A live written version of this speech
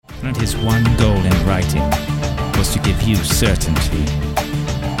and his one goal in writing was to give you certainty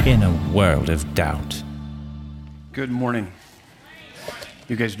in a world of doubt. Good morning.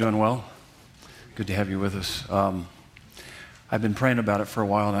 You guys doing well? Good to have you with us. I've been praying about it for a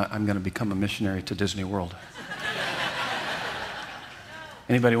while, and I'm going to become a missionary to Disney World.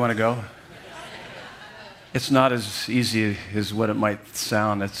 Anybody want to go? It's not as easy as what it might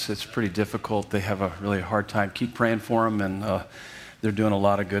sound. It's pretty difficult. They have a really hard time. Keep praying for them, and they're doing a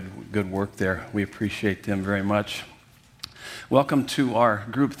lot of good work there. We appreciate them very much. Welcome to our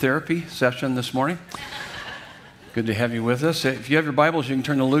group therapy session this morning. Good to have you with us. If you have your Bibles, you can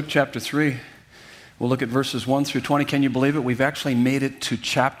turn to Luke chapter 3. We'll look at verses 1 through 20. Can you believe it? We've actually made it to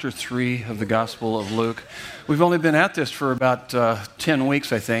chapter 3 of the Gospel of Luke. We've only been at this for about 10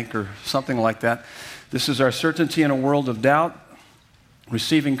 weeks, I think, or something like that. This is our certainty in a world of doubt,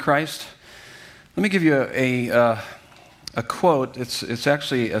 receiving Christ. Let me give you a quote. It's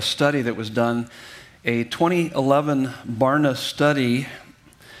actually a study that was done. A 2011 Barna study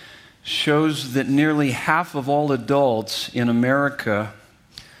shows that nearly half of all adults in America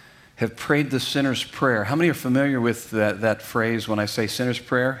have prayed the sinner's prayer. How many are familiar with that phrase when I say sinner's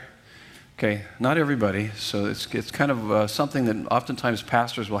prayer? Okay, not everybody. So it's kind of something that oftentimes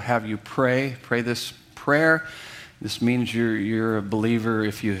pastors will have you pray this prayer. This means you're a believer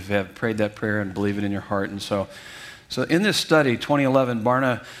if you have prayed that prayer and believe it in your heart. And so in this study, 2011,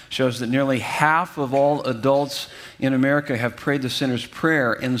 Barna shows that nearly half of all adults in America have prayed the sinner's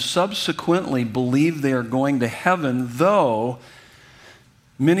prayer and subsequently believe they are going to heaven, though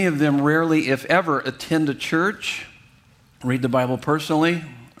many of them rarely, if ever, attend a church, read the Bible personally,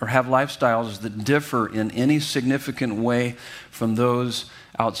 or have lifestyles that differ in any significant way from those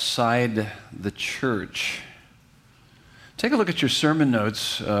outside the church. Take a look at your sermon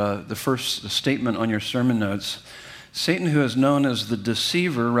notes, the first statement on your sermon notes. Satan, who is known as the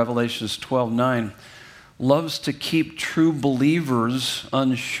deceiver, Revelations 12:9, loves to keep true believers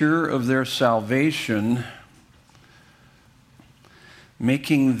unsure of their salvation,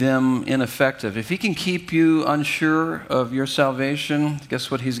 making them ineffective. If he can keep you unsure of your salvation,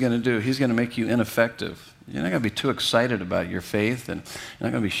 guess what he's going to do? He's going to make you ineffective. You're not going to be too excited about your faith, and you're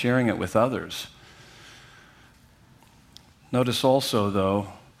not going to be sharing it with others. Notice also, though,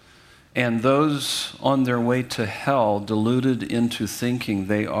 and those on their way to hell deluded into thinking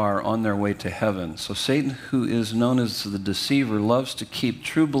they are on their way to heaven. So Satan, who is known as the deceiver, loves to keep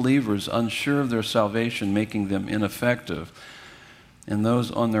true believers unsure of their salvation, making them ineffective. And those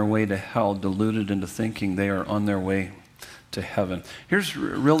on their way to hell deluded into thinking they are on their way to heaven. Here's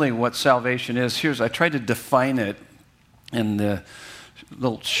really what salvation is. I tried to define it in the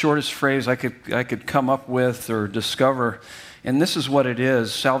shortest phrase I could come up with or discover. And this is what it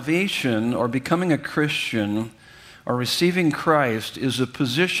is. Salvation, or becoming a Christian, or receiving Christ, is a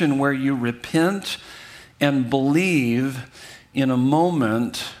position where you repent and believe in a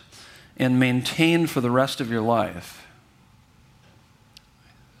moment and maintain for the rest of your life.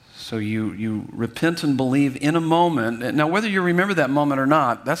 So you repent and believe in a moment. Now, whether you remember that moment or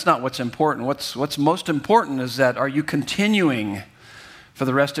not, that's not what's important. What's most important is that are you continuing for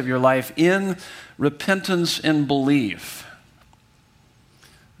the rest of your life in repentance and belief?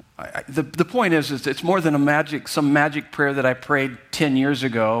 The point is it's more than some magic prayer that I prayed 10 years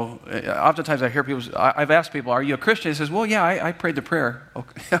ago. Oftentimes I hear people, I've asked people, are you a Christian? He says, well, yeah, I prayed the prayer.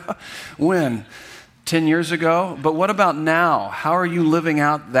 Okay. When? 10 years ago? But what about now? How are you living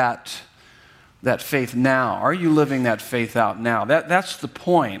out that faith now? Are you living that faith out now? That's the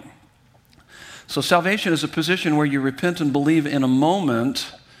point. So salvation is a position where you repent and believe in a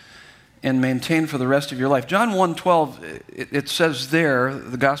moment and maintain for the rest of your life. John 1:12, it says there,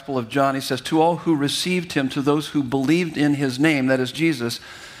 the Gospel of John, he says, to all who received him, to those who believed in his name, that is Jesus,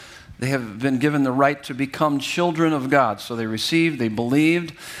 they have been given the right to become children of God. So they received, they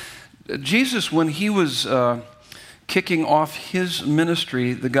believed. Jesus, when he was kicking off his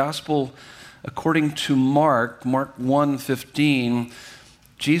ministry, the Gospel, according to Mark 1:15,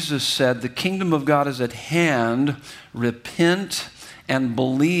 Jesus said, the kingdom of God is at hand, repent and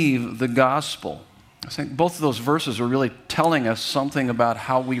believe the gospel. I think both of those verses are really telling us something about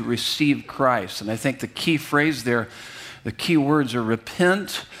how we receive Christ. And I think the key phrase there, the key words are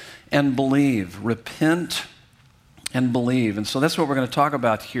repent and believe. Repent and believe. And so that's what we're going to talk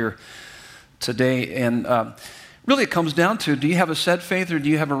about here today. And really it comes down to, do you have a said faith or do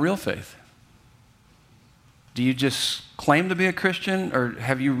you have a real faith? Do you just claim to be a Christian, or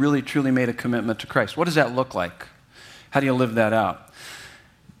have you really truly made a commitment to Christ? What does that look like? How do you live that out?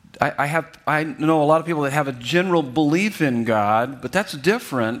 I know a lot of people that have a general belief in God, but that's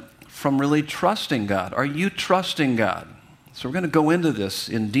different from really trusting God. Are you trusting God? So we're going to go into this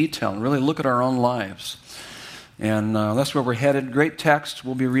in detail and really look at our own lives. And that's where we're headed. Great text.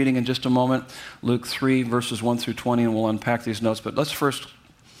 We'll be reading in just a moment, Luke 3, verses 1 through 20, and we'll unpack these notes. But let's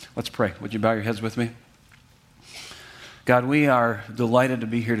pray. Would you bow your heads with me? God, we are delighted to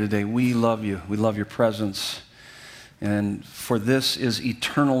be here today. We love you. We love your presence. And for this is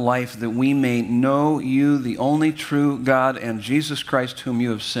eternal life, that we may know you, the only true God, and Jesus Christ, whom you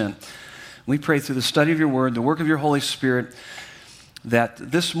have sent. We pray through the study of your word, the work of your Holy Spirit, that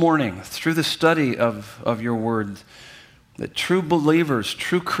this morning, through the study of your word, that true believers,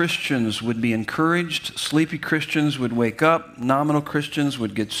 true Christians would be encouraged, sleepy Christians would wake up, nominal Christians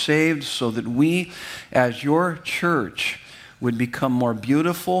would get saved, so that we, as your church, would become more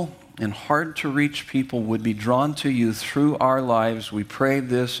beautiful, and hard-to-reach people would be drawn to you through our lives. We pray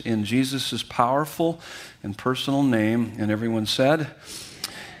this in Jesus' powerful and personal name. And everyone said,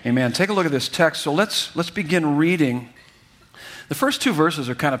 amen. Take a look at this text. So let's begin reading. The first two verses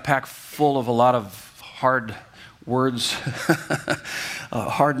are kind of packed full of a lot of hard words,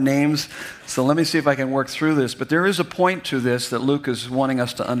 hard names. So let me see if I can work through this. But there is a point to this that Luke is wanting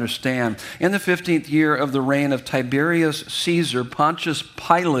us to understand. In the 15th year of the reign of Tiberius Caesar, Pontius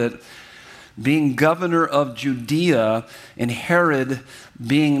Pilate being governor of Judea, and Herod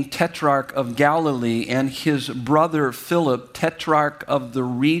being tetrarch of Galilee, and his brother Philip, tetrarch of the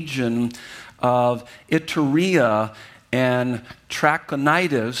region of Iturea and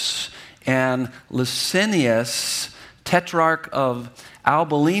Trachonitis, and Licinius, tetrarch of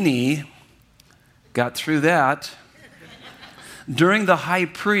Abilene, got through that. During the high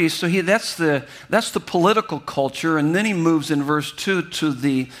priest, so that's the political culture, and then he moves in verse 2 to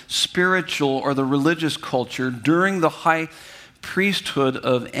the spiritual or the religious culture. During the high priesthood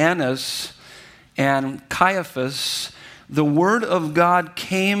of Annas and Caiaphas, the word of God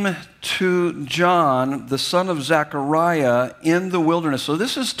came to John, the son of Zechariah, in the wilderness. So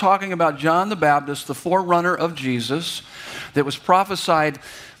this is talking about John the Baptist, the forerunner of Jesus, that was prophesied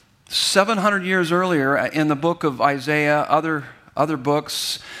 700 years earlier in the book of Isaiah, other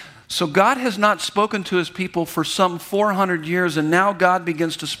books. So God has not spoken to his people for some 400 years, and now God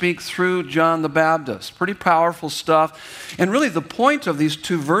begins to speak through John the Baptist. Pretty powerful stuff. And really the point of these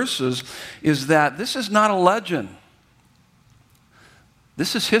two verses is that this is not a legend.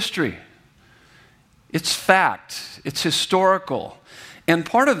 This is history. It's fact. It's historical. And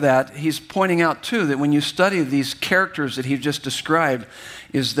part of that, he's pointing out too, that when you study these characters that he just described,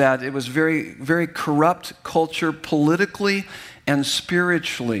 is that it was very, very corrupt culture politically and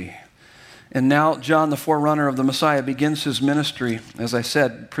spiritually. And now John, the forerunner of the Messiah, begins his ministry, as I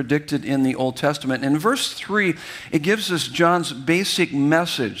said, predicted in the Old Testament. In verse 3, it gives us John's basic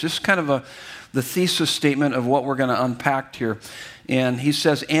message. This is kind of the thesis statement of what we're going to unpack here. And he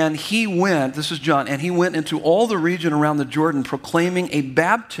says, and he went, this is John, and he went into all the region around the Jordan, proclaiming a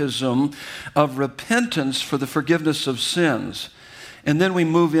baptism of repentance for the forgiveness of sins. And then we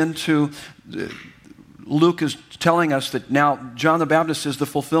move into, Luke is telling us that now John the Baptist is the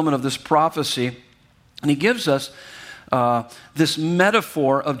fulfillment of this prophecy. And he gives us this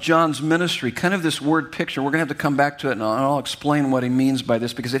metaphor of John's ministry, kind of this word picture. We're going to have to come back to it, and I'll explain what he means by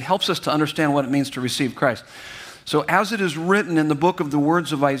this, because it helps us to understand what it means to receive Christ. So as it is written in the book of the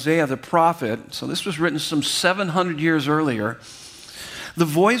words of Isaiah the prophet, so this was written some 700 years earlier, the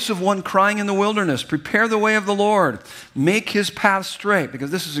voice of one crying in the wilderness, prepare the way of the Lord, make his path straight, because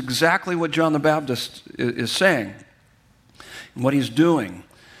this is exactly what John the Baptist is saying and what he's doing.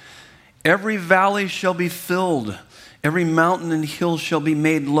 Every valley shall be filled, every mountain and hill shall be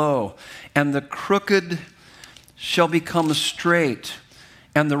made low, and the crooked shall become straight,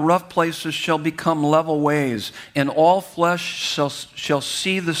 and the rough places shall become level ways, and all flesh shall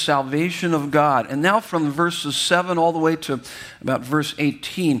see the salvation of God. And now from verses 7 all the way to about verse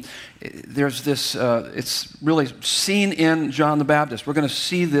 18, there's this, it's really seen in John the Baptist. We're going to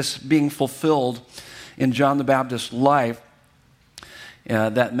see this being fulfilled in John the Baptist's life.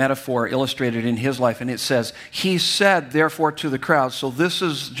 That metaphor illustrated in his life. And it says, he said, therefore, to the crowds. So this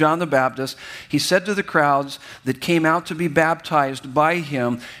is John the Baptist. He said to the crowds that came out to be baptized by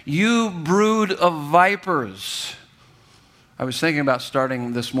him, you brood of vipers. I was thinking about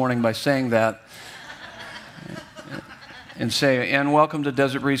starting this morning by saying that. And say, and welcome to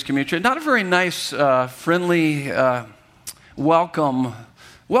Desert Breeze Community Church. Not a very nice, friendly welcome.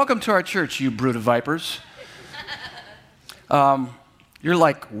 Welcome to our church, you brood of vipers. You're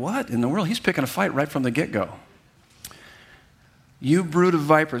like, what in the world? He's picking a fight right from the get-go. You brood of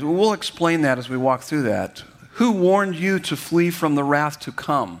vipers. Well, we'll explain that as we walk through that. Who warned you to flee from the wrath to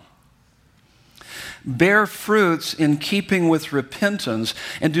come? bear fruits in keeping with repentance,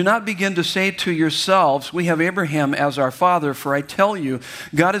 and do not begin to say to yourselves, we have Abraham as our father, for I tell you,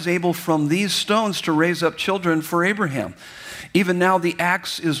 God is able from these stones to raise up children for Abraham. Even now the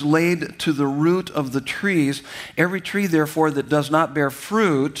axe is laid to the root of the trees. Every tree, therefore, that does not bear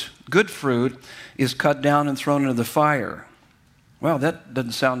fruit, good fruit, is cut down and thrown into the fire. Well, that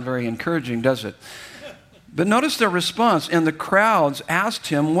doesn't sound very encouraging, does it? But notice their response. And the crowds asked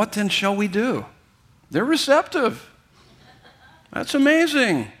him, what then shall we do? They're receptive. That's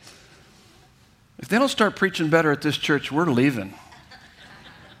amazing. If they don't start preaching better at this church, we're leaving.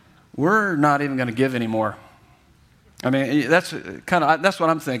 We're not even going to give anymore. I mean, that's what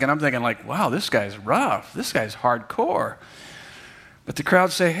I'm thinking. I'm thinking like, wow, this guy's rough. This guy's hardcore. But the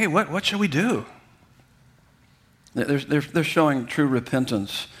crowd say, hey, what shall we do? They're showing true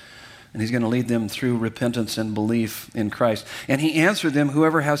repentance. And he's going to lead them through repentance and belief in Christ. And he answered them,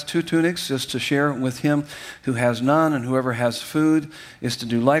 whoever has 2 tunics is to share with him who has none, and whoever has food is to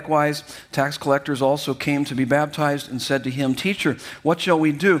do likewise. Tax collectors also came to be baptized and said to him, Teacher, what shall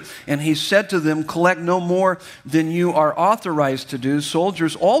we do? And he said to them, collect no more than you are authorized to do.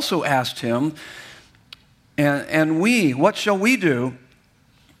 Soldiers also asked him, and we, what shall we do?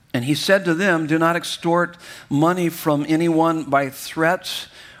 And he said to them, do not extort money from anyone by threats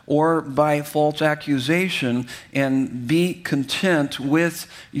or by false accusation, and be content with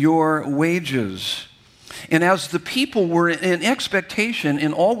your wages. And as the people were in expectation,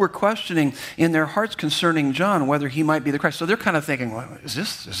 and all were questioning in their hearts concerning John, whether he might be the Christ. So they're kind of thinking, well, is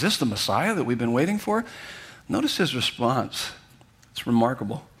this the Messiah that we've been waiting for? Notice his response. It's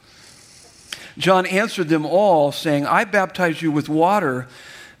remarkable. John answered them all, saying, I baptize you with water,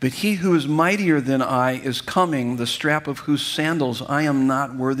 but he who is mightier than I is coming, the strap of whose sandals I am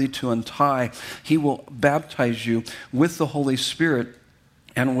not worthy to untie. He will baptize you with the Holy Spirit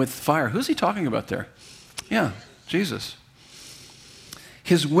and with fire. Who's he talking about there? Yeah, Jesus.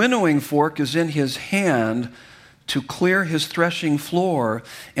 His winnowing fork is in his hand to clear his threshing floor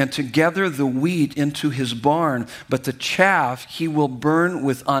and to gather the wheat into his barn, but the chaff he will burn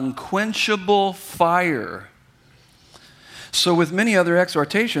with unquenchable fire. So with many other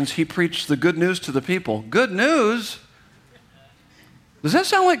exhortations, he preached the good news to the people. Good news? Does that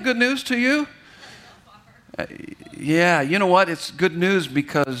sound like good news to you? Yeah, you know what? It's good news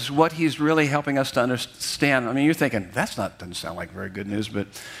because what he's really helping us to understand, I mean, you're thinking, doesn't sound like very good news, but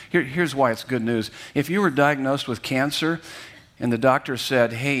here's why it's good news. If you were diagnosed with cancer and the doctor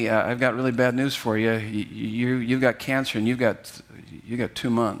said, hey, I've got really bad news for you. You've got cancer and you've got 2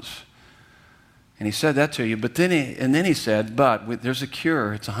 months. And he said that to you, but then he said, but there's a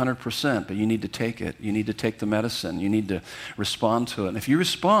cure. It's 100%, but you need to take it. You need to take the medicine. You need to respond to it. And if you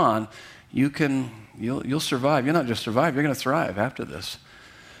respond, you'll survive. You'll not just survive, you're going to thrive after this.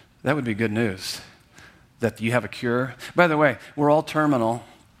 That would be good news, that you have a cure. By the way, we're all terminal,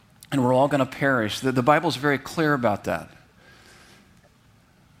 and we're all going to perish. The Bible's very clear about that.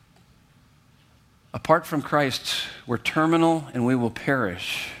 Apart from Christ, we're terminal, and we will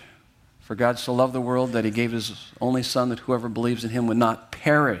perish. For God so loved the world that he gave his only Son, that whoever believes in him would not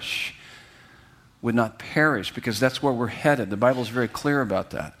perish, because that's where we're headed. The Bible's very clear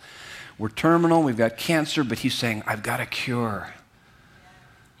about that. We're terminal, we've got cancer, but he's saying, I've got a cure.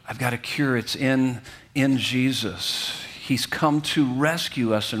 I've got a cure. It's in Jesus. He's come to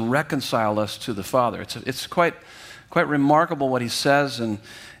rescue us and reconcile us to the Father. It's quite remarkable what he says and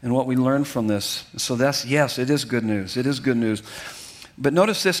what we learn from this. So yes, it is good news. It is good news. But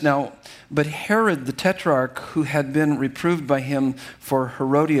notice this now, but Herod the Tetrarch, who had been reproved by him for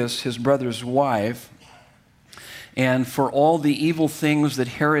Herodias, his brother's wife, and for all the evil things that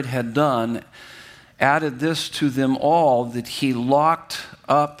Herod had done, added this to them all, that he locked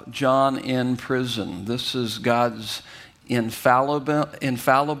up John in prison. This is God's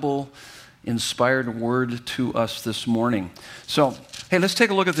infallible, inspired word to us this morning. So, hey, let's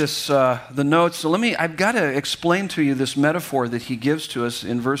take a look at this, the notes. So I've got to explain to you this metaphor that he gives to us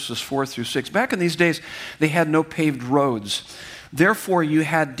in verses 4 through 6. Back in these days, they had no paved roads. Therefore, you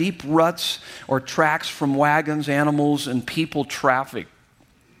had deep ruts or tracks from wagons, animals, and people traffic.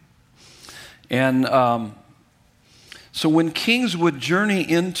 And so when kings would journey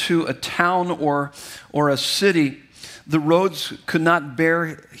into a town or a city, the roads could not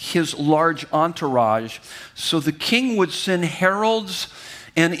bear his large entourage. So the king would send heralds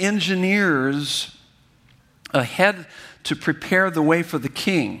and engineers ahead to prepare the way for the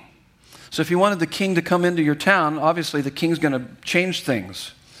king. So if you wanted the king to come into your town, obviously the king's going to change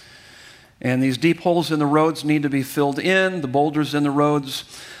things. And these deep holes in the roads need to be filled in. The boulders in the roads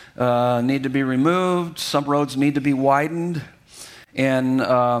need to be removed. Some roads need to be widened. And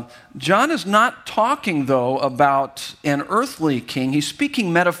John is not talking, though, about an earthly king. He's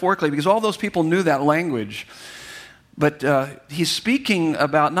speaking metaphorically because all those people knew that language. But he's speaking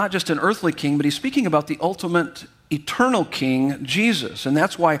about not just an earthly king, but he's speaking about the ultimate eternal king, Jesus. And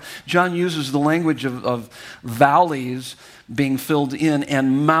that's why John uses the language of valleys being filled in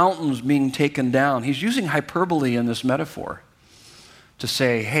and mountains being taken down. He's using hyperbole in this metaphor to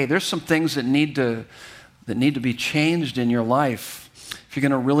say, hey, there's some things that need to be changed in your life if you're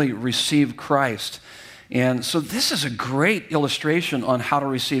going to really receive Christ. And so this is a great illustration on how to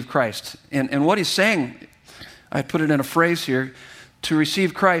receive Christ. And what he's saying, I put it in a phrase here, to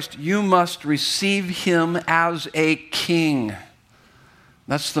receive Christ, you must receive him as a king.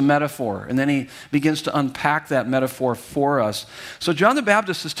 That's the metaphor. And then he begins to unpack that metaphor for us. So John the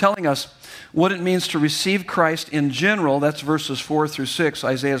Baptist is telling us what it means to receive Christ in general. That's verses 4 through 6,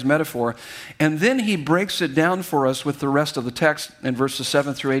 Isaiah's metaphor. And then he breaks it down for us with the rest of the text in verses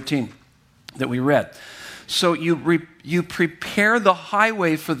 7 through 18 that we read. So you prepare the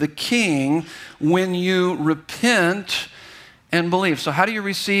highway for the king when you repent and believe. So how do you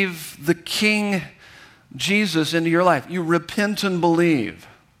receive the King Jesus into your life? You repent and believe.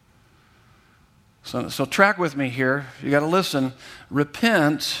 So track with me here. You got to listen.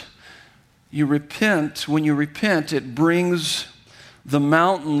 Repent. You repent. When you repent, it brings the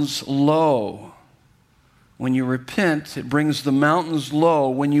mountains low. When you repent, it brings the mountains low.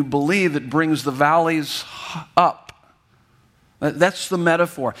 When you believe, it brings the valleys up. That's the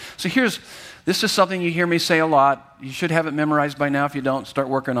metaphor. So this is something you hear me say a lot. You should have it memorized by now. If you don't, start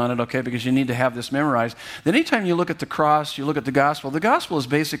working on it, okay? Because you need to have this memorized. Then anytime you look at the cross, you look at the gospel is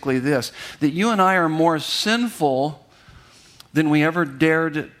basically this, that you and I are more sinful than we ever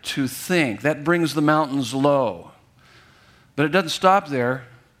dared to think. That brings the mountains low. But it doesn't stop there.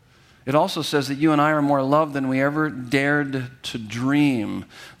 It also says that you and I are more loved than we ever dared to dream.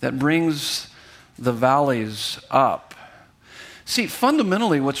 That brings the valleys up. See,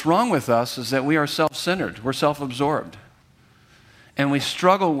 fundamentally, what's wrong with us is that we are self-centered. We're self-absorbed. And we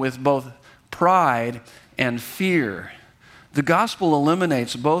struggle with both pride and fear. The gospel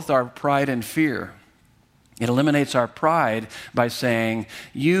eliminates both our pride and fear. It eliminates our pride by saying,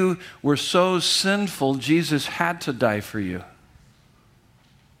 you were so sinful, Jesus had to die for you.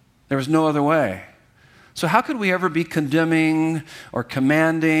 There was no other way. So how could we ever be condemning or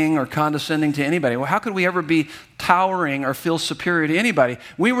commanding or condescending to anybody? Well, how could we ever be towering or feel superior to anybody?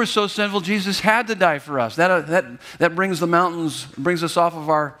 We were so sinful, Jesus had to die for us. That brings the mountains, brings us off of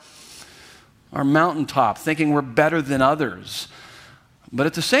our mountaintop, thinking we're better than others. But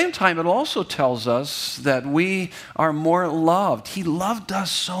at the same time, it also tells us that we are more loved. He loved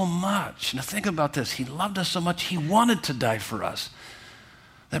us so much. Now think about this. He loved us so much, he wanted to die for us.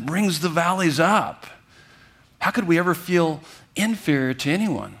 That brings the valleys up. How could we ever feel inferior to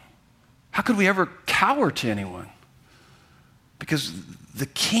anyone? How could we ever cower to anyone? Because the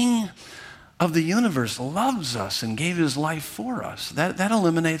King of the universe loves us and gave his life for us. That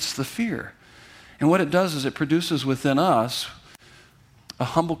eliminates the fear. And what it does is it produces within us a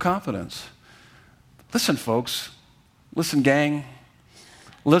humble confidence. Listen, folks. Listen, gang.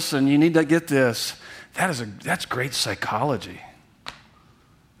 Listen, you need to get this. That's great psychology.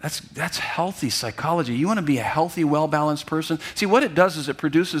 That's healthy psychology. You want to be a healthy, well-balanced person? See, what it does is it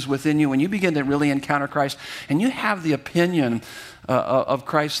produces within you, when you begin to really encounter Christ, and you have the opinion of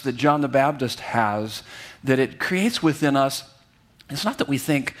Christ that John the Baptist has, that it creates within us, it's not that we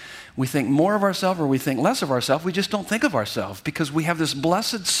think more of ourselves or we think less of ourselves, we just don't think of ourselves because we have this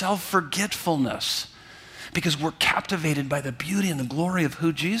blessed self-forgetfulness. Because we're captivated by the beauty and the glory of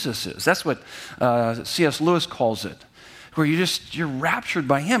who Jesus is. That's what C.S. Lewis calls it. Where you're raptured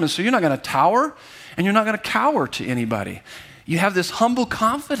by him. And so you're not going to tower and you're not going to cower to anybody. You have this humble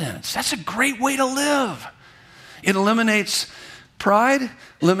confidence. That's a great way to live. It eliminates pride,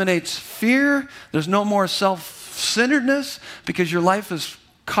 eliminates fear. There's no more self-centeredness because your life is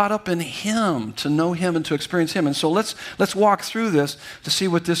caught up in him, to know him and to experience him. And so let's walk through this to see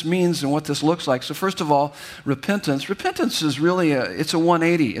what this means and what this looks like. So first of all, repentance. Repentance is really it's a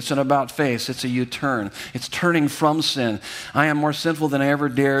 180. It's an about face. It's a U-turn. It's turning from sin. I am more sinful than I ever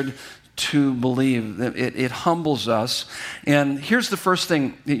dared to believe. It humbles us. And here's the first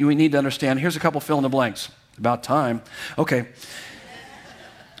thing that we need to understand. Here's a couple fill in the blanks. About time. Okay.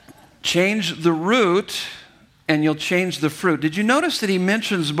 Change the root and you'll change the fruit. Did you notice that he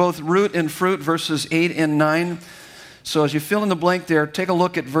mentions both root and fruit, verses 8 and 9? So as you fill in the blank there, take a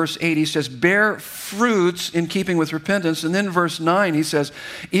look at verse 8. He says, bear fruits in keeping with repentance. And then verse 9, he says,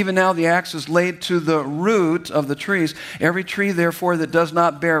 even now the axe is laid to the root of the trees. Every tree, therefore, that does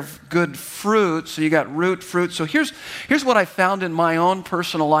not bear good fruit. So you got root, fruit. So here's what I found in my own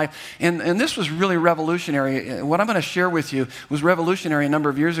personal life. And this was really revolutionary. What I'm going to share with you was revolutionary a number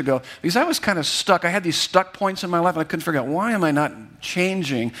of years ago because I was kind of stuck. I had these stuck points in my life and I couldn't figure out, why am I not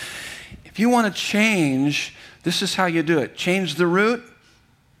changing? If you want to change, this is how you do it. Change the root,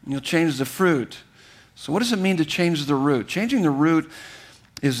 and you'll change the fruit. So what does it mean to change the root? Changing the root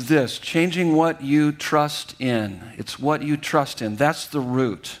is this, changing what you trust in. It's what you trust in. That's the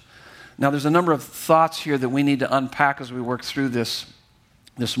root. Now, there's a number of thoughts here that we need to unpack as we work through this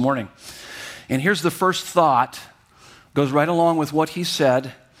morning. And here's the first thought. Goes right along with what he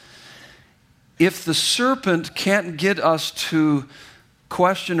said. If the serpent can't get us to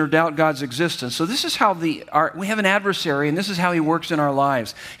question or doubt God's existence. So this is how we have an adversary, and this is how he works in our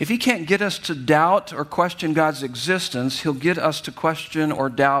lives. If he can't get us to doubt or question God's existence, he'll get us to question or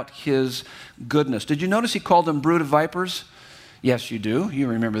doubt his goodness. Did you notice he called them brood of vipers? Yes, you do. You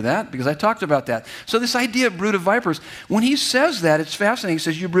remember that because I talked about that. So this idea of brood of vipers, when he says that, it's fascinating. He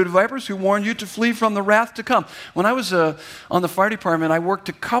says, you brood of vipers who warned you to flee from the wrath to come. When I was on the fire department, I worked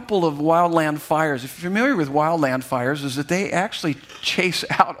a couple of wildland fires. If you're familiar with wildland fires, is that they actually chase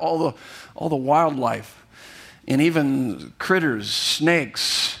out all the wildlife and even critters,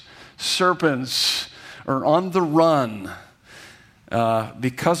 snakes, serpents are on the run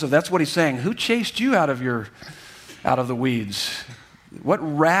because of, that's what he's saying. Who chased you out of the weeds? What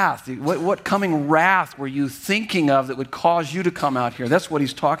wrath, what coming wrath were you thinking of that would cause you to come out here? That's what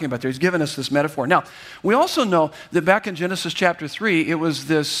he's talking about there. He's given us this metaphor. Now, we also know that back in Genesis chapter 3, it was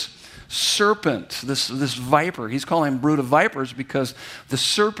this serpent, this viper. He's calling him brood of vipers because the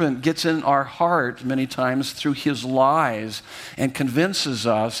serpent gets in our heart many times through his lies and convinces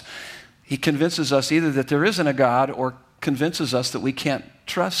us. He convinces us either that there isn't a God or convinces us that we can't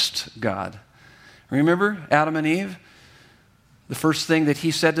trust God. Remember Adam and Eve? The first thing that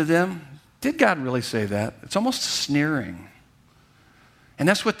he said to them, did God really say that? It's almost sneering. And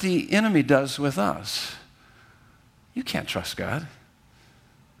that's what the enemy does with us. You can't trust God.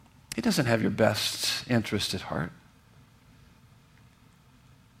 He doesn't have your best interest at heart.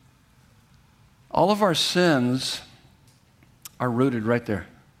 All of our sins are rooted right there.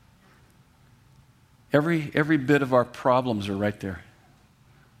 Every bit of our problems are right there.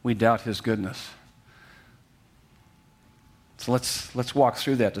 We doubt his goodness. So let's walk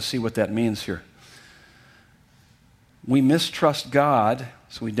through that to see what that means here. We mistrust God,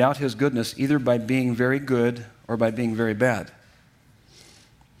 so we doubt his goodness either by being very good or by being very bad.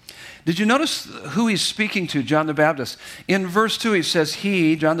 Did you notice who he's speaking to, John the Baptist? In verse 2, he says,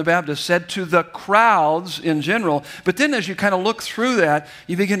 he, John the Baptist, said to the crowds in general. But then as you kind of look through that,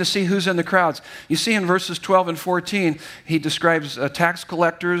 you begin to see who's in the crowds. You see in verses 12 and 14, he describes tax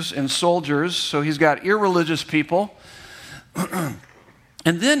collectors and soldiers. So he's got irreligious people.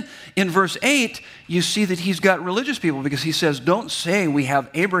 And then in verse 8, you see that he's got religious people because he says, don't say we have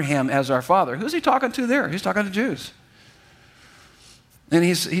Abraham as our father. Who's he talking to there? He's talking to Jews. And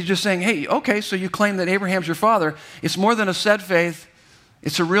he's just saying, hey, okay, so you claim that Abraham's your father. It's more than a said faith.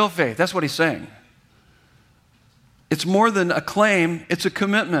 It's a real faith. That's what he's saying. It's more than a claim. It's a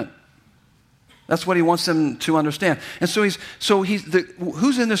commitment. That's what he wants them to understand. And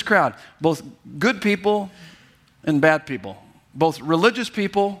who's in this crowd? Both good people and bad people. Both religious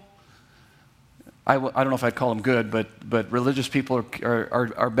people, I don't know if I'd call them good, but religious people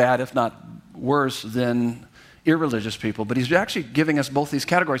are bad, if not worse than irreligious people. But he's actually giving us both these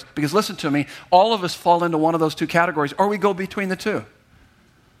categories because listen to me, all of us fall into one of those two categories or we go between the two.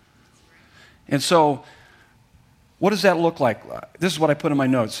 And so what does that look like? This is what I put in my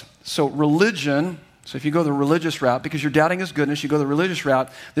notes. So religion, so if you go the religious route, because you're doubting his goodness, you go the religious route,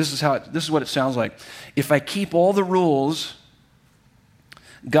 this is what it sounds like. If I keep all the rules,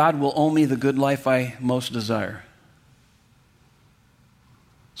 God will owe me the good life I most desire.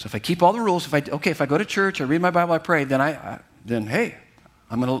 So if I keep all the rules, if I go to church, I read my Bible, I pray, then hey,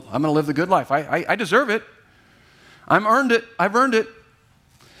 I'm gonna live the good life. I deserve it. I've earned it.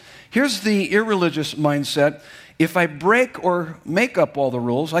 Here's the irreligious mindset. If I break or make up all the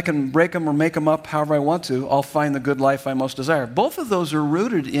rules, I can break them or make them up however I want to, I'll find the good life I most desire. Both of those are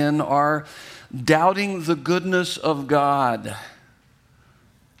rooted in our doubting the goodness of God.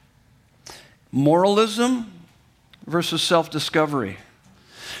 Moralism versus self-discovery.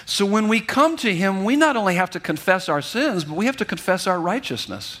 So when we come to him, we not only have to confess our sins, but we have to confess our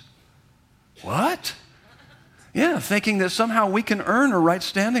righteousness. What? Yeah, thinking that somehow we can earn a right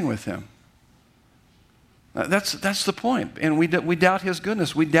standing with him. That's the point. And we doubt his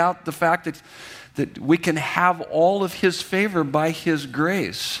goodness. We doubt the fact that we can have all of his favor by his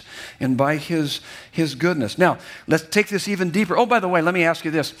grace and by his goodness. Now, let's take this even deeper. Oh, by the way, let me ask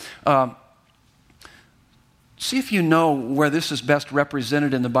you this. See if you know where this is best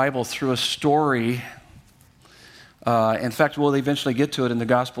represented in the Bible through a story. In fact, we'll eventually get to it in the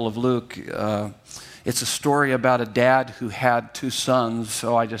Gospel of Luke. It's a story about a dad who had two sons.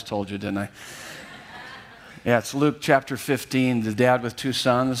 Oh, I just told you, didn't I? Yeah, it's Luke chapter 15, the dad with two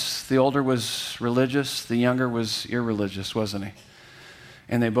sons. The older was religious, the younger was irreligious, wasn't he?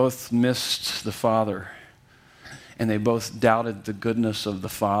 And they both missed the father, and they both doubted the goodness of the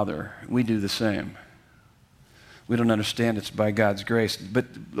father. We do the same. We don't understand it's by God's grace. But,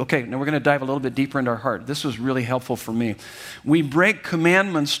 okay, now we're going to dive a little bit deeper into our heart. This was really helpful for me. We break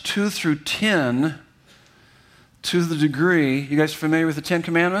commandments 2 through 10 to the degree, you guys familiar with the 10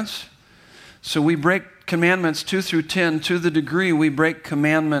 commandments? So we break commandments 2 through 10 to the degree we break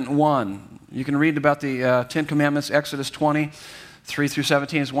commandment 1. You can read about the 10 commandments. Exodus 20, 3 through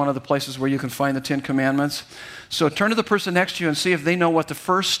 17 is one of the places where you can find the 10 commandments. So turn to the person next to you and see if they know what the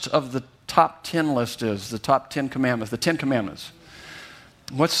first of the top 10 list is, the top 10 commandments, the 10 commandments.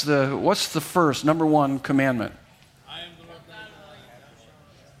 What's the first, number one commandment?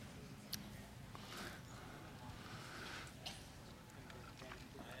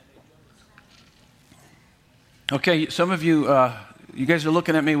 Okay, some of you, you guys are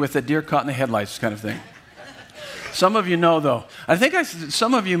looking at me with a deer caught in the headlights kind of thing. Some of you know, though. I think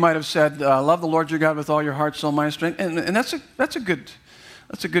some of you might have said, love the Lord your God with all your heart, soul, mind, strength. And that's a good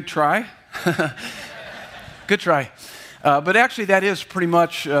try. Good try. But actually, that is pretty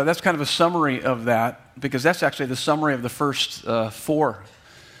much, that's kind of a summary of that, because that's actually the summary of the first 4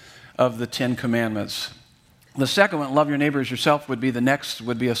 of the 10 commandments. The second one, love your neighbor as yourself, would be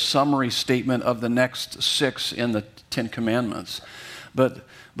a summary statement of the next 6 in the 10 commandments. But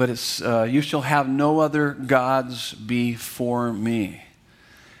it's, you shall have no other gods before me.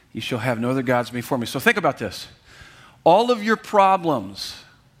 You shall have no other gods before me. So think about this. All of your problems,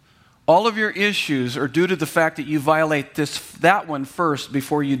 all of your issues are due to the fact that you violate that one first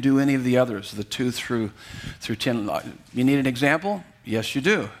before you do any of the others, the 2 through 10. You need an example? Yes, you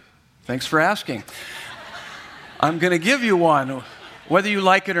do. Thanks for asking. I'm going to give you one, whether you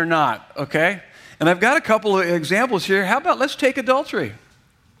like it or not, okay? And I've got a couple of examples here. How about let's take adultery?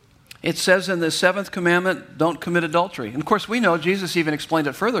 It says in the 7th commandment, don't commit adultery. And of course, we know Jesus even explained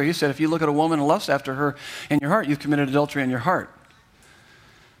it further. He said, if you look at a woman and lust after her in your heart, you've committed adultery in your heart.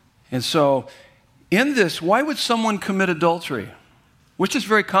 And so, in this, why would someone commit adultery? Which is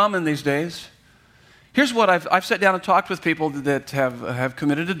very common these days. Here's what I've sat down and talked with people that have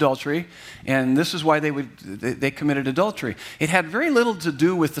committed adultery, and this is why they committed adultery. It had very little to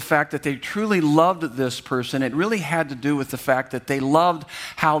do with the fact that they truly loved this person. It really had to do with the fact that they loved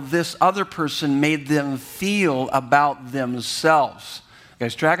how this other person made them feel about themselves. You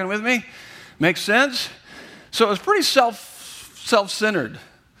guys tracking with me? Makes sense? So it was pretty self-centered.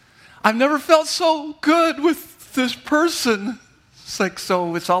 I've never felt so good with this person. It's like,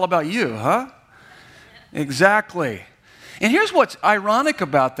 so it's all about you, huh? Exactly. And here's what's ironic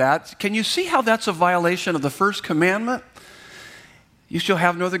about that. Can you see how that's a violation of the first commandment? You shall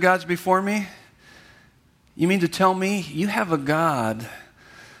have no other gods before me. You mean to tell me you have a God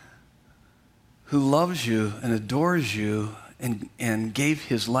who loves you and adores you and gave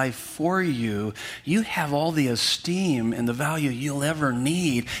his life for you? You have all the esteem and the value you'll ever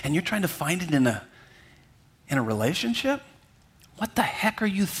need, and you're trying to find it in a relationship? What the heck are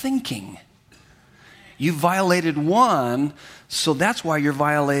you thinking? You violated one, so that's why you're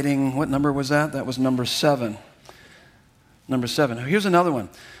violating, what number was that? That was number 7. Number 7. Here's another one.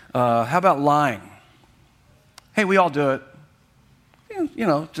 How about lying? Hey, we all do it. You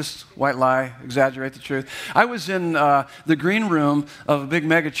know, just white lie, exaggerate the truth. I was in the green room of a big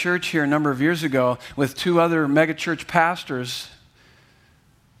mega church here a number of years ago with 2 other mega church pastors.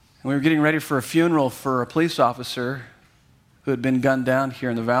 And we were getting ready for a funeral for a police officer who had been gunned down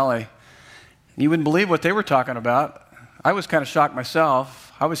here in the valley. You wouldn't believe what they were talking about. I was kind of shocked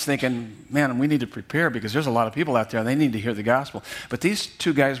myself. I was thinking, man, we need to prepare because there's a lot of people out there. They need to hear the gospel. But these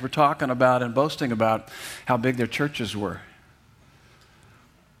 2 guys were talking about and boasting about how big their churches were.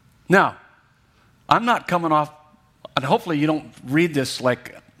 Now, I'm not coming off, and hopefully you don't read this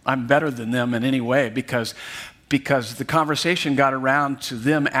like I'm better than them in any way because the conversation got around to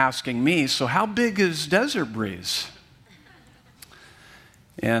them asking me, so how big is Desert Breeze?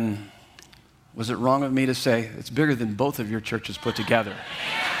 And was it wrong of me to say, it's bigger than both of your churches put together?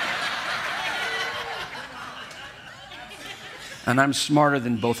 And I'm smarter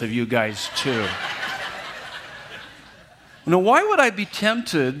than both of you guys, too. Now, why would I be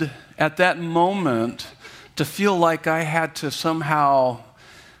tempted at that moment to feel like I had to somehow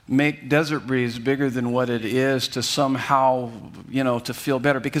make Desert Breeze bigger than what it is, to somehow, to feel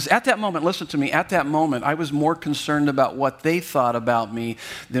better? Because at that moment, listen to me, at that moment, I was more concerned about what they thought about me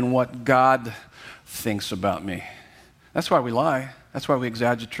than what God thinks about me. That's why we lie. That's why we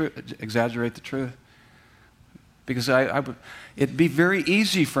exaggerate the truth. Because it'd be very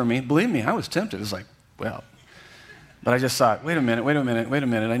easy for me. Believe me, I was tempted. It's like, well. But I just thought, wait a minute.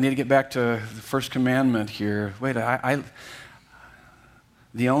 I need to get back to the first commandment here.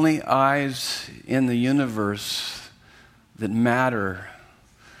 The only eyes in the universe that matter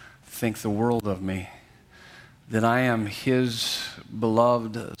think the world of me, that I am his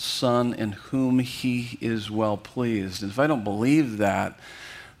beloved son in whom he is well pleased. And if I don't believe that,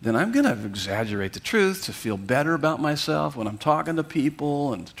 then I'm going to exaggerate the truth to feel better about myself when I'm talking to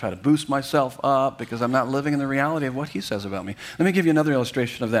people and to try to boost myself up because I'm not living in the reality of what he says about me. Let me give you another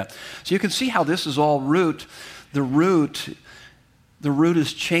illustration of that. So you can see how this is all root. The root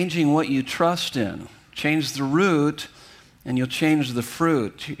is changing what you trust in. Change the root and you'll change the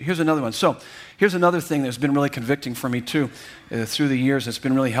fruit. Here's another one. So here's another thing that's been really convicting for me too through the years. It's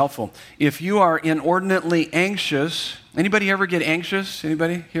been really helpful. If you are inordinately anxious, anybody ever get anxious?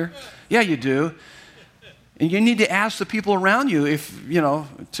 Anybody here? Yeah, you do. And you need to ask the people around you if,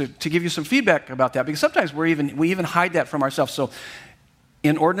 to give you some feedback about that, because sometimes we even hide that from ourselves. So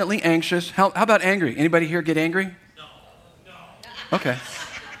inordinately anxious. How about angry? Anybody here get angry? No. Okay.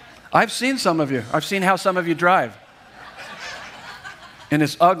 I've seen some of you. I've seen how some of you drive. And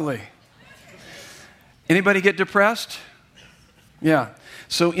it's ugly. Anybody get depressed? Yeah.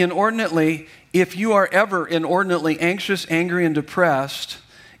 So inordinately, if you are ever inordinately anxious, angry, and depressed,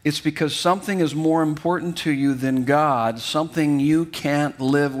 it's because something is more important to you than God, something you can't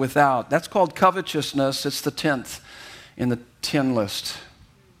live without. That's called covetousness. It's the 10th in the 10 list.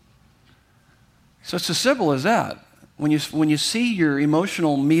 So it's as simple as that. When you see your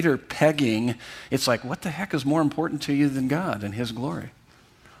emotional meter pegging, it's like, what the heck is more important to you than God and his glory?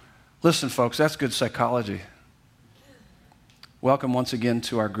 Listen, folks, that's good psychology. Welcome once again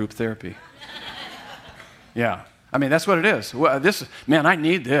to our group therapy. Yeah. I mean, that's what it is. Well, I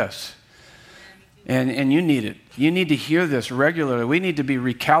need this. And you need it. You need to hear this regularly. We need to be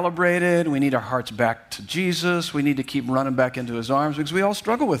recalibrated. We need our hearts back to Jesus. We need to keep running back into his arms because we all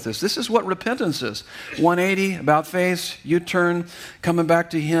struggle with this. This is what repentance is. 180, about face, U-turn, coming back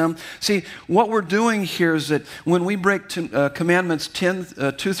to him. See, what we're doing here is that when we break commandments 2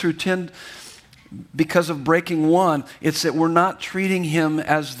 through 10, because of breaking one, it's that we're not treating him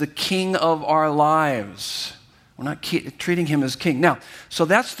as the king of our lives. We're not treating him as king. Now, so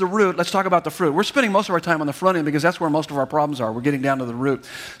that's the root. Let's talk about the fruit. We're spending most of our time on the front end because that's where most of our problems are. We're getting down to the root.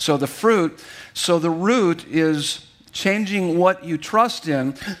 So the root is changing what you trust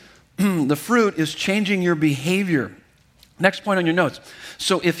in. The fruit is changing your behavior. Next point on your notes.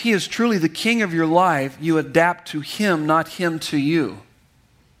 So if he is truly the king of your life, you adapt to him, not him to you.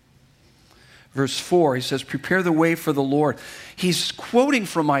 Verse 4, he says, prepare the way for the Lord. He's quoting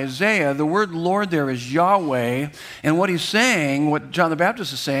from Isaiah. The word Lord there is Yahweh. And what he's saying, what John the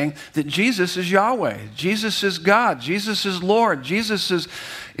Baptist is saying, that Jesus is Yahweh. Jesus is God. Jesus is Lord. Jesus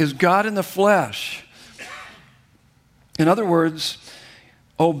is God in the flesh. In other words,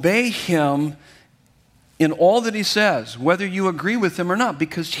 obey him in all that he says, whether you agree with him or not,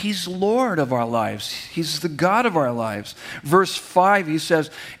 because he's Lord of our lives. He's the God of our lives. Verse 5, he says,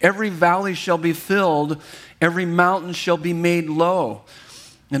 every valley shall be filled, every mountain shall be made low.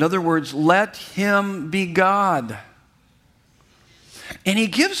 In other words, let him be God. And he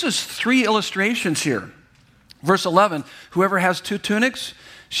gives us 3 illustrations here. Verse 11, whoever has 2 tunics,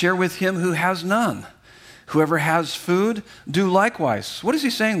 share with him who has none. Whoever has food, do likewise. What is he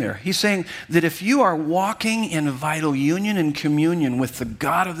saying there? He's saying that if you are walking in vital union and communion with the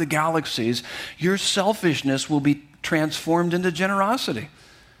God of the galaxies, your selfishness will be transformed into generosity.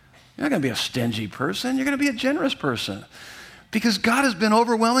 You're not going to be a stingy person. You're going to be a generous person because God has been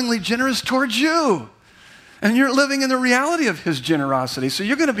overwhelmingly generous towards you. And you're living in the reality of his generosity, so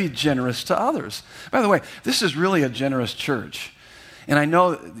you're going to be generous to others. By the way, this is really a generous church. And I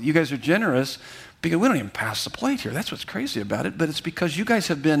know you guys are generous because we don't even pass the plate here. That's what's crazy about it. But it's because you guys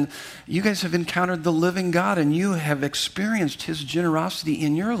have encountered the living God and you have experienced his generosity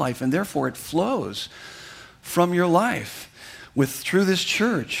in your life, and therefore it flows from your life through this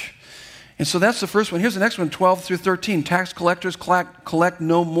church. And so that's the first one. Here's the next one, 12 through 13. Tax collectors collect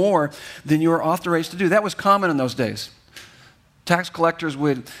no more than you are authorized to do. That was common in those days. Tax collectors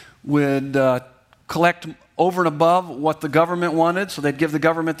would collect over and above what the government wanted, so they'd give the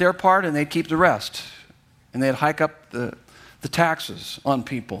government their part and they'd keep the rest. And they'd hike up the the taxes on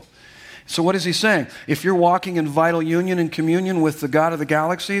people. So what is he saying? If you're walking in vital union and communion with the God of the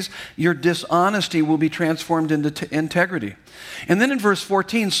galaxies, your dishonesty will be transformed into integrity. And then in verse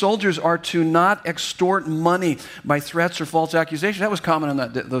 14, soldiers are to not extort money by threats or false accusations. That was common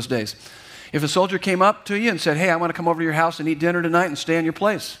in those days. If a soldier came up to you and said, hey, I want to come over to your house and eat dinner tonight and stay in your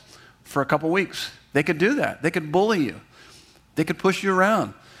place for a couple weeks, they could do that. They could bully you. They could push you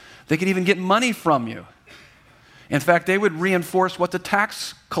around. They could even get money from you. In fact, they would reinforce what the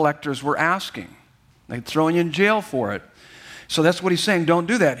tax collectors were asking. They'd throw you in jail for it. So that's what he's saying. Don't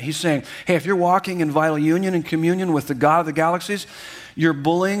do that. He's saying, hey, if you're walking in vital union and communion with the God of the galaxies, your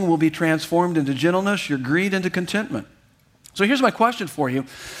bullying will be transformed into gentleness, your greed into contentment. So here's my question for you.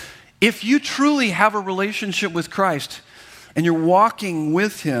 If you truly have a relationship with Christ and you're walking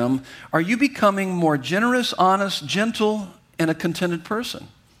with him, are you becoming more generous, honest, gentle, and a contented person?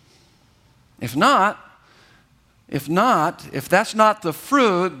 If that's not the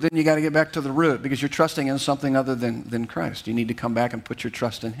fruit, then you got to get back to the root because you're trusting in something other than Christ. You need to come back and put your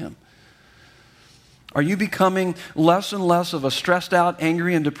trust in him. Are you becoming less and less of a stressed out,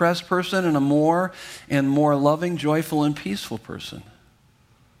 angry, and depressed person and a more and more loving, joyful, and peaceful person?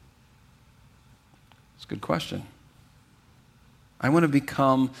 It's a good question. I want to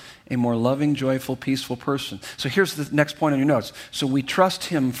become a more loving, joyful, peaceful person. So here's the next point on your notes. So we trust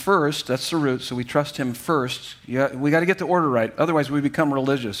him first. That's the root. So we trust him first. We got to get the order right. Otherwise, we become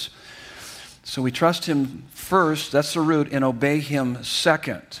religious. So we trust him first. That's the root. And obey him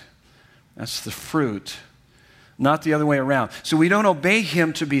second. That's the fruit. Not the other way around. So we don't obey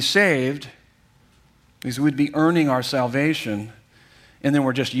him to be saved because we'd be earning our salvation. And then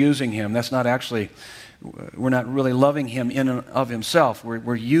we're just using him. That's not actually... We're not really loving him in and of himself.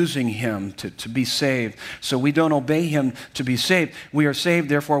 We're using him to be saved. So we don't obey him to be saved. We are saved,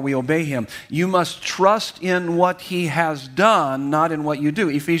 therefore we obey him. You must trust in what he has done, not in what you do.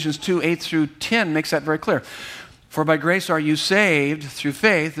 Ephesians 2:8-10 makes that very clear. For by grace are you saved through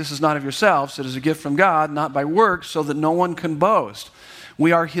faith. This is not of yourselves. It is a gift from God, not by works, so that no one can boast.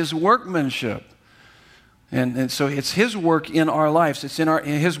 We are his workmanship. And so it's his work in our lives. It's in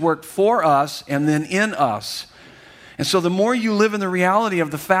his work for us and then in us. And so the more you live in the reality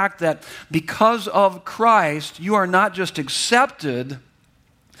of the fact that because of Christ, you are not just accepted,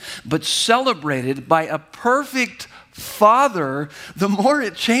 but celebrated by a perfect Father, the more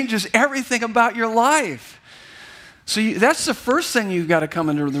it changes everything about your life. So that's the first thing you've got to come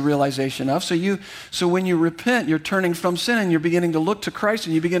into the realization of. So when you repent, you're turning from sin and you're beginning to look to Christ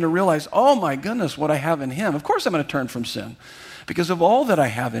and you begin to realize, oh my goodness, what I have in him. Of course I'm going to turn from sin because of all that I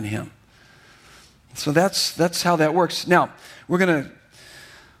have in him. So that's how that works. Now, we're going to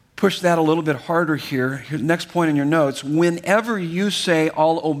push that a little bit harder here. Here's the next point in your notes. Whenever you say,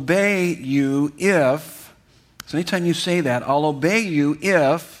 I'll obey you if, so anytime you say that, I'll obey you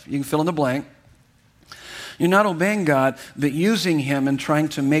if, you can fill in the blank, you're not obeying God, but using him and trying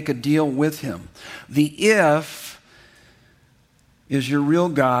to make a deal with him. The if is your real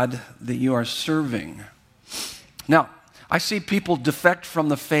God that you are serving. Now, I see people defect from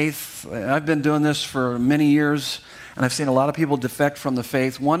the faith. I've been doing this for many years, and I've seen a lot of people defect from the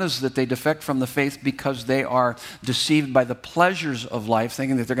faith. One is that they defect from the faith because they are deceived by the pleasures of life,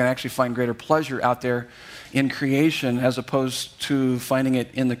 thinking that they're going to actually find greater pleasure out there in creation as opposed to finding it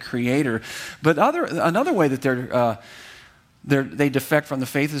in the Creator. But another way that they defect from the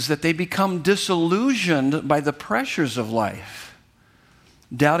faith is that they become disillusioned by the pressures of life,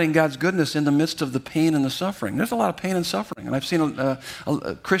 doubting God's goodness in the midst of the pain and the suffering. There's a lot of pain and suffering, and I've seen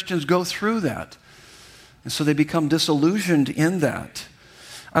Christians go through that. And so they become disillusioned in that.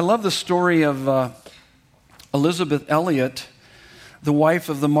 I love the story of Elizabeth Elliot, the wife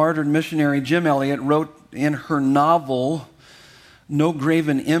of the martyred missionary Jim Elliot, wrote in her novel, No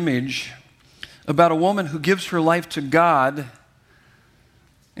Graven Image, about a woman who gives her life to God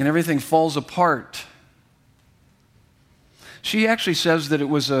and everything falls apart. She actually says that it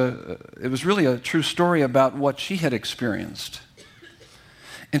was really a true story about what she had experienced.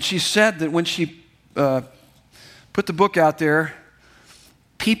 And she said that when she put the book out there,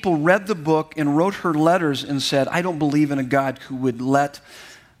 people read the book and wrote her letters and said, I don't believe in a God who would let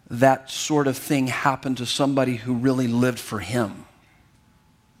that sort of thing happen to somebody who really lived for him.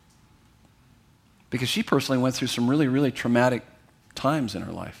 Because she personally went through some really, really traumatic times in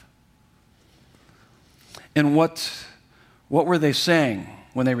her life. And what were they saying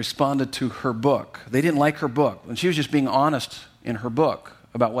when they responded to her book? They didn't like her book. And she was just being honest in her book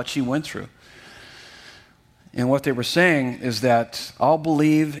about what she went through. And what they were saying is that I'll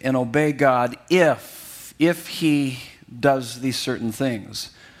believe and obey God if he does these certain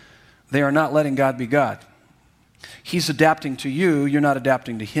things. They are not letting God be God. He's adapting to you, you're not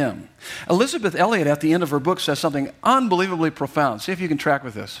adapting to him. Elisabeth Elliot at the end of her book says something unbelievably profound. See if you can track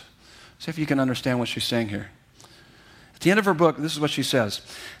with this. See if you can understand what she's saying here. At the end of her book, this is what she says.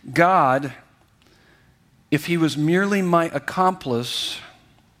 God, if he was merely my accomplice,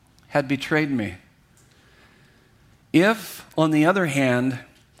 had betrayed me. If, on the other hand,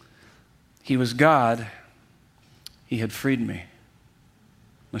 he was God, he had freed me.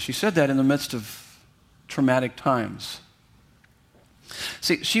 Now, she said that in the midst of traumatic times.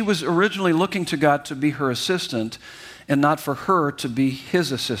 See, she was originally looking to God to be her assistant and not for her to be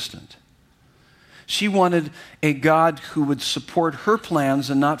his assistant. She wanted a God who would support her plans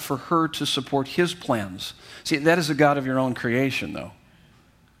and not for her to support his plans. See, that is a God of your own creation, though.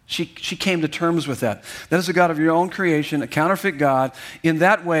 She came to terms with that. That is a God of your own creation, a counterfeit God. In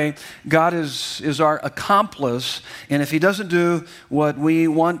that way, God is our accomplice, and if he doesn't do what we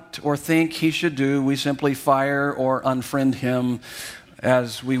want or think he should do, we simply fire or unfriend him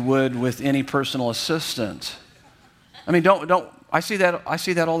as we would with any personal assistant. I mean, I see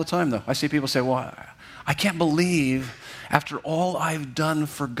that all the time, though. I see people say, well, I can't believe after all I've done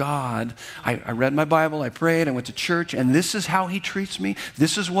for God, I read my Bible, I prayed, I went to church, and this is how he treats me?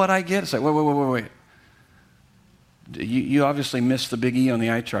 This is what I get? It's like, wait. You obviously missed the big E on the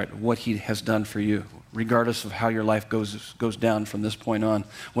eye chart, what he has done for you, regardless of how your life goes down from this point on.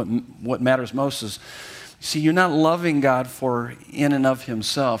 What matters most is, see, you're not loving God for in and of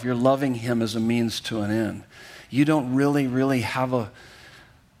himself. You're loving him as a means to an end. You don't really have a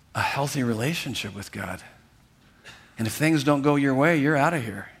healthy relationship with God. And if things don't go your way, you're out of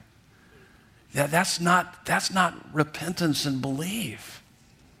here. That's not repentance and belief.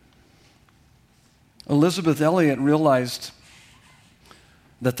 Elisabeth Elliot realized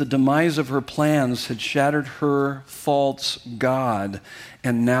that the demise of her plans had shattered her false God,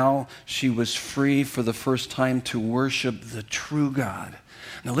 and now she was free for the first time to worship the true God.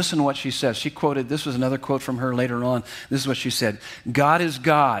 Now listen to what she says. She quoted, this was another quote from her later on. This is what she said. God is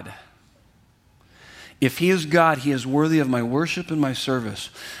God. If he is God, he is worthy of my worship and my service.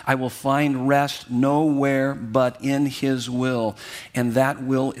 I will find rest nowhere but in his will. And that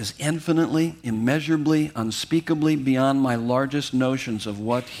will is infinitely, immeasurably, unspeakably beyond my largest notions of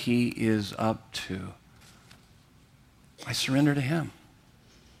what he is up to. I surrender to him.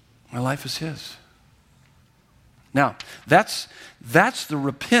 My life is his. Now, that's the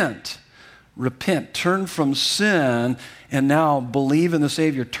repent. Repent, turn from sin, and now believe in the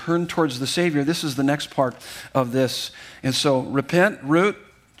Savior. Turn towards the Savior. This is the next part of this. And so repent, root,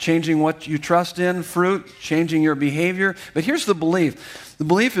 changing what you trust in, fruit, changing your behavior. But here's the belief. The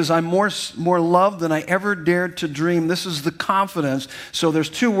belief is I'm more loved than I ever dared to dream. This is the confidence. So there's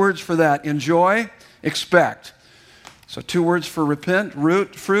two words for that. Enjoy, expect. So two words for repent,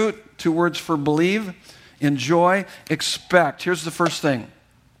 root, fruit. Two words for believe, enjoy, expect. Here's the first thing.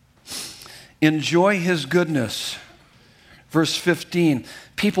 Enjoy his goodness. Verse 15,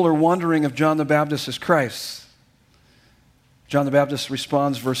 people are wondering if John the Baptist is Christ. John the Baptist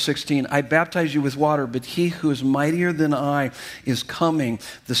responds, verse 16, I baptize you with water, but he who is mightier than I is coming,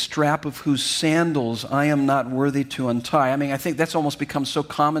 the strap of whose sandals I am not worthy to untie. I mean, I think that's almost become so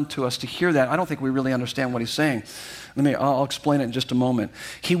common to us to hear that. I don't think we really understand what he's saying. I'll explain it in just a moment.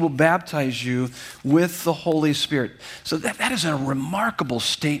 He will baptize you with the Holy Spirit. So that is a remarkable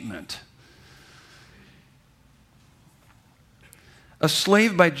statement. A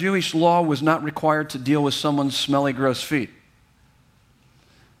slave by Jewish law was not required to deal with someone's smelly, gross feet.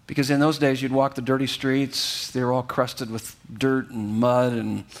 Because in those days, you'd walk the dirty streets. They were all crusted with dirt and mud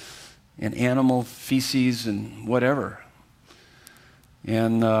and animal feces and whatever.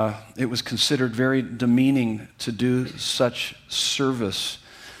 And it was considered very demeaning to do such service.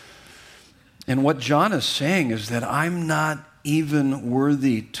 And what John is saying is that I'm not even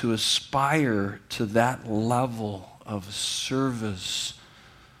worthy to aspire to that level of service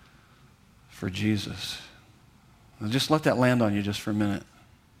for Jesus. Now just let that land on you just for a minute.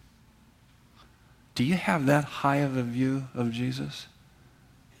 Do you have that high of a view of Jesus?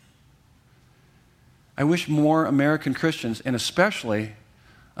 I wish more American Christians, and especially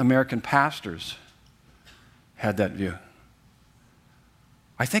American pastors, had that view.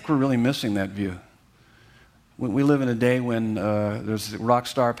 I think we're really missing that view. We live in a day when there's rock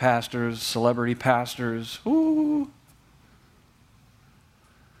star pastors, celebrity pastors. Ooh.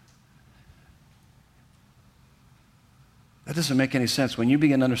 That doesn't make any sense. When you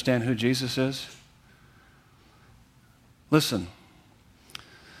begin to understand who Jesus is, listen,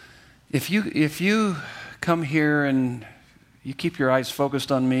 if you come here and you keep your eyes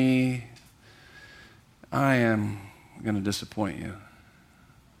focused on me, I am going to disappoint you.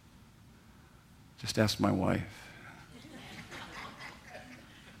 Just ask my wife.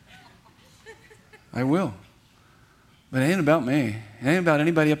 I will. But it ain't about me. It ain't about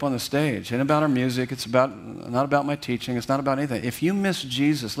anybody up on the stage. It ain't about our music. It's not about my teaching. It's not about anything. If you miss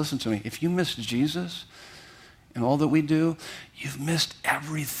Jesus, listen to me. If you miss Jesus and all that we do, you've missed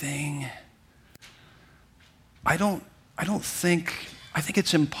everything. I think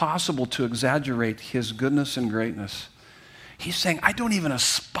it's impossible to exaggerate his goodness and greatness. He's saying, I don't even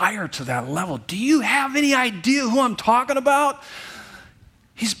aspire to that level. Do you have any idea who I'm talking about?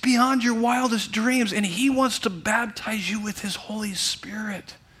 He's beyond your wildest dreams, and he wants to baptize you with his Holy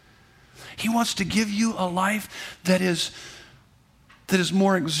Spirit. He wants to give you a life that is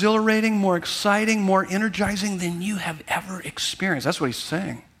more exhilarating, more exciting, more energizing than you have ever experienced. That's what he's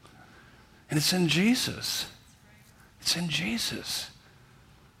saying. And it's in Jesus. It's in Jesus.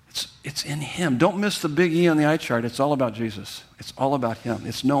 It's in him. Don't miss the big E on the eye chart. It's all about Jesus. It's all about him.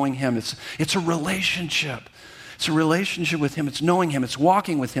 It's knowing him. It's a relationship. It's a relationship with him. It's knowing him. It's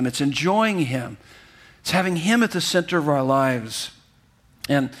walking with him. It's enjoying him. It's having him at the center of our lives.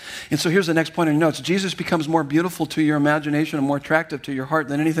 And so here's the next point in your notes. Jesus becomes more beautiful to your imagination and more attractive to your heart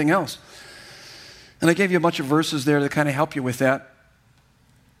than anything else. And I gave you a bunch of verses there that kind of help you with that.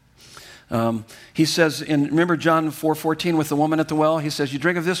 He says, remember John 4:14 with the woman at the well? He says, you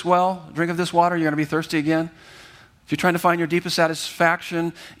drink of this well, drink of this water, you're going to be thirsty again. If you're trying to find your deepest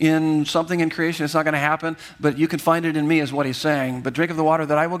satisfaction in something in creation, it's not going to happen, but you can find it in me is what he's saying. But drink of the water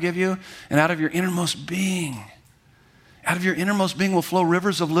that I will give you, and out of your innermost being will flow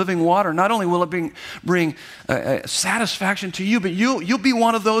rivers of living water. Not only will it bring satisfaction to you, but you'll be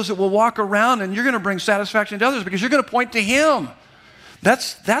one of those that will walk around and you're going to bring satisfaction to others because you're going to point to him.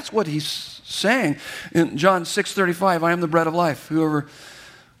 That's what he's saying. In John 6:35, I am the bread of life.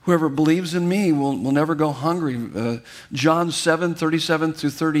 Whoever believes in me will never go hungry. John 7:37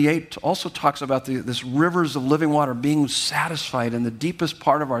 through 38 also talks about this rivers of living water being satisfied in the deepest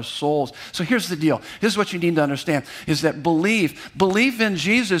part of our souls. So here's the deal. This is what you need to understand, is that belief in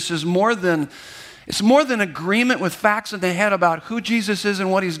Jesus is more than agreement with facts in the head about who Jesus is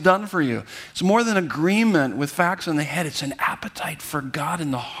and what he's done for you. It's more than agreement with facts in the head. It's an appetite for God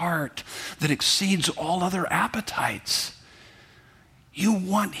in the heart that exceeds all other appetites. You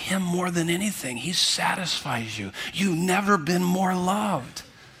want him more than anything. He satisfies you. You've never been more loved.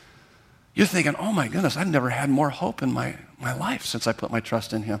 You're thinking, oh my goodness, I've never had more hope in my life since I put my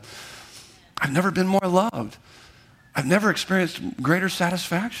trust in him. I've never been more loved. I've never experienced greater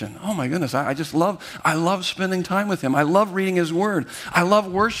satisfaction. Oh my goodness, I love spending time with him. I love reading his word. I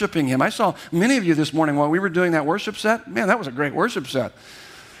love worshiping him. I saw many of you this morning while we were doing that worship set. Man, that was a great worship set.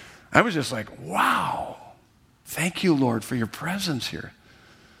 I was just like, wow. Thank you, Lord, for your presence here.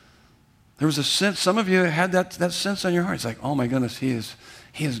 There was a sense, some of you had that sense on your heart. It's like, oh my goodness, he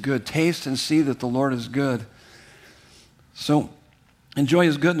is good. Taste and see that the Lord is good. So enjoy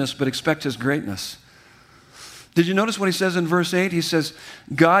his goodness, but expect his greatness. Did you notice what he says in verse 8? He says,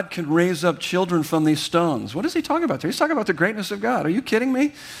 God can raise up children from these stones. What is he talking about there? He's talking about the greatness of God. Are you kidding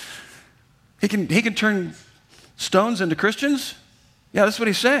me? He can turn stones into Christians? Yeah, that's what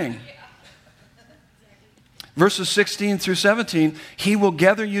he's saying. Verses 16 through 17, he will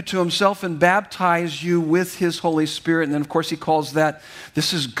gather you to himself and baptize you with his Holy Spirit. And then, of course, he calls that,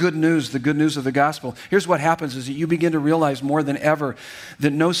 this is good news, the good news of the gospel. Here's what happens is that you begin to realize more than ever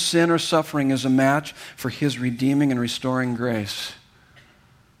that no sin or suffering is a match for his redeeming and restoring grace.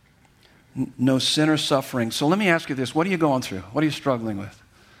 No sin or suffering. So let me ask you this. What are you going through? What are you struggling with?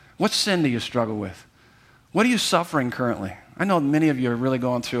 What sin do you struggle with? What are you suffering currently? I know many of you are really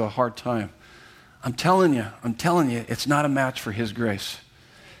going through a hard time. I'm telling you, it's not a match for his grace.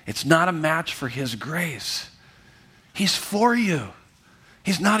 It's not a match for his grace. He's for you.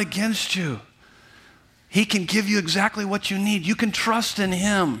 He's not against you. He can give you exactly what you need. You can trust in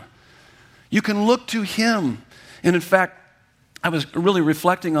him. You can look to him. And in fact, I was really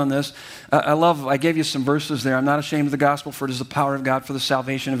reflecting on this. I gave you some verses there. I'm not ashamed of the gospel, for it is the power of God for the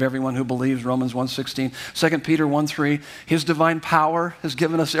salvation of everyone who believes, Romans 1:16. 2 Peter 1:3, his divine power has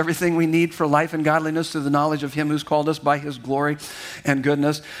given us everything we need for life and godliness through the knowledge of him who's called us by his glory and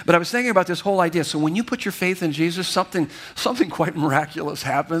goodness. But I was thinking about this whole idea. So when you put your faith in Jesus, something quite miraculous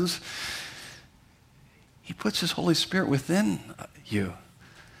happens. He puts his Holy Spirit within you.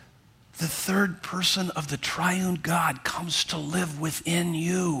 The third person of the triune God comes to live within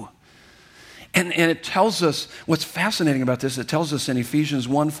you. And it tells us, what's fascinating about this, it tells us in Ephesians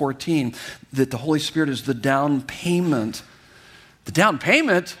 1:14 that the Holy Spirit is the down payment. The down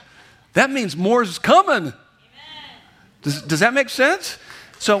payment? That means more is coming. Does that make sense?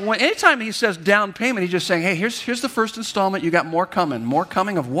 So anytime he says down payment, he's just saying, hey, here's the first installment. You got more coming. More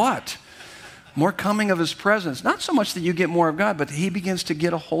coming of what? More coming of his presence. Not so much that you get more of God, but he begins to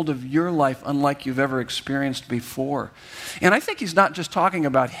get a hold of your life unlike you've ever experienced before. And I think he's not just talking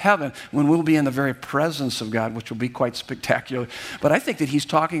about heaven when we'll be in the very presence of God, which will be quite spectacular. But I think that he's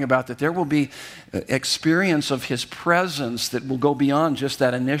talking about that there will be experience of his presence that will go beyond just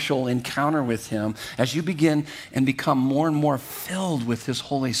that initial encounter with him as you begin and become more and more filled with his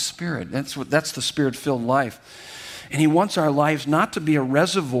Holy Spirit. That's the Spirit-filled life. And he wants our lives not to be a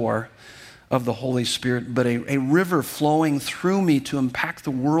reservoir of the Holy Spirit, but a river flowing through me to impact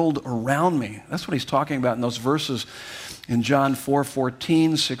the world around me. That's what he's talking about in those verses in John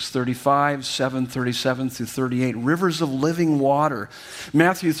 4:14, 6:35, 7:37 through 38. Rivers of living water.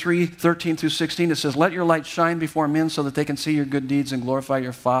 Matthew 3:13 through 16, it says, "Let your light shine before men so that they can see your good deeds and glorify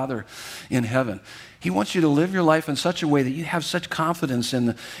your Father in heaven." He wants you to live your life in such a way that you have such confidence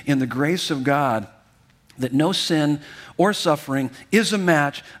in the grace of God that no sin or suffering is a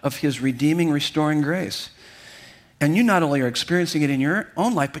match of his redeeming, restoring grace. And you not only are experiencing it in your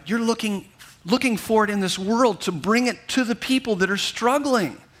own life, but you're looking for it in this world to bring it to the people that are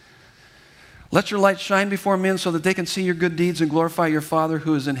struggling. Let your light shine before men so that they can see your good deeds and glorify your Father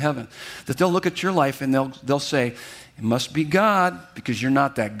who is in heaven. That they'll look at your life and they'll say, it must be God because you're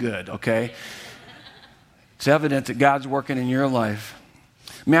not that good, okay? It's evident that God's working in your life.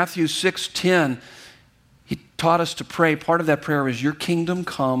 Matthew 6:10, he taught us to pray. Part of that prayer is, your kingdom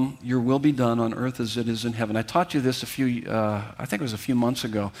come, your will be done on earth as it is in heaven. I taught you this I think it was a few months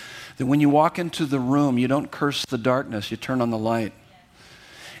ago, that when you walk into the room, you don't curse the darkness, you turn on the light.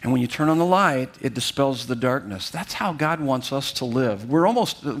 And when you turn on the light, it dispels the darkness. That's how God wants us to live.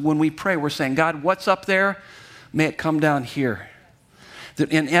 When we pray, we're saying, God, what's up there? May it come down here. That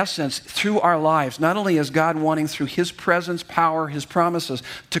in essence, through our lives, not only is God wanting through his presence, power, his promises,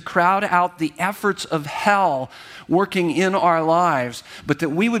 to crowd out the efforts of hell working in our lives, but that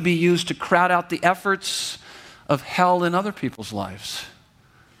we would be used to crowd out the efforts of hell in other people's lives.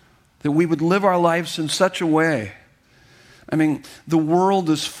 That we would live our lives in such a way. I mean, the world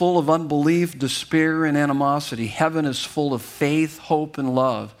is full of unbelief, despair, and animosity. Heaven is full of faith, hope, and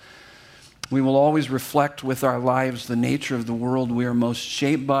love. We will always reflect with our lives the nature of the world we are most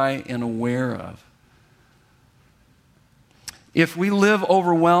shaped by and aware of. If we live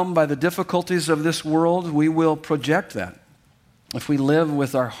overwhelmed by the difficulties of this world, we will project that. If we live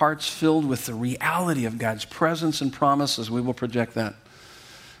with our hearts filled with the reality of God's presence and promises, we will project that.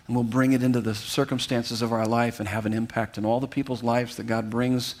 And we'll bring it into the circumstances of our life and have an impact in all the people's lives that God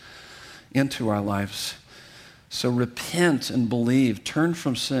brings into our lives. So repent and believe. Turn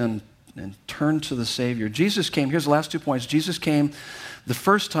from sin and turn to the Savior. Jesus came, here's the last 2 points. Jesus came the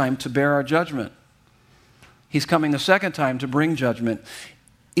first time to bear our judgment. He's coming the second time to bring judgment.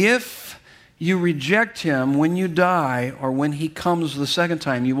 If you reject him when you die or when he comes the second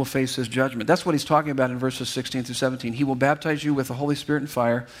time, you will face his judgment. That's what he's talking about in verses 16 through 17. He will baptize you with the Holy Spirit and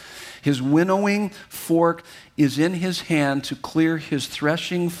fire. His winnowing fork is in his hand to clear his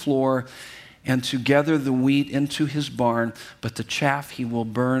threshing floor and to gather the wheat into his barn, but the chaff he will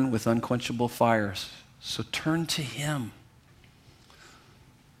burn with unquenchable fires. So turn to him.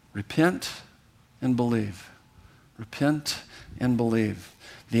 Repent and believe. Repent and believe.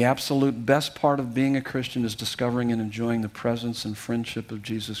 The absolute best part of being a Christian is discovering and enjoying the presence and friendship of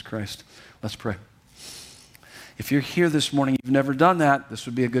Jesus Christ. Let's pray. If you're here this morning, you've never done that, this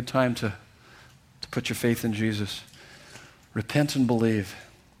would be a good time to put your faith in Jesus. Repent and believe.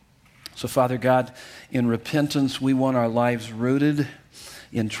 So, Father God, in repentance, we want our lives rooted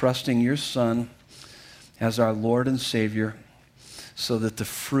in trusting your Son as our Lord and Savior, so that the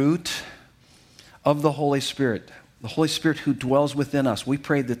fruit of the Holy Spirit who dwells within us, we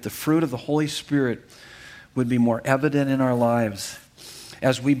pray that the fruit of the Holy Spirit would be more evident in our lives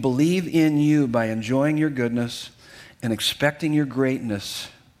as we believe in you by enjoying your goodness and expecting your greatness.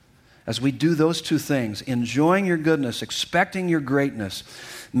 As we do those two things, enjoying your goodness, expecting your greatness,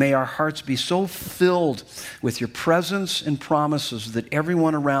 may our hearts be so filled with your presence and promises that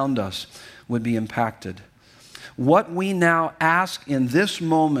everyone around us would be impacted. What we now ask in this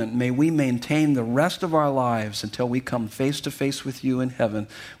moment, may we maintain the rest of our lives until we come face to face with you in heaven.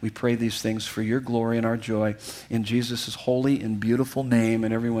 We pray these things for your glory and our joy. In Jesus' holy and beautiful name.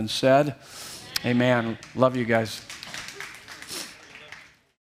 And everyone said, amen. Love you guys.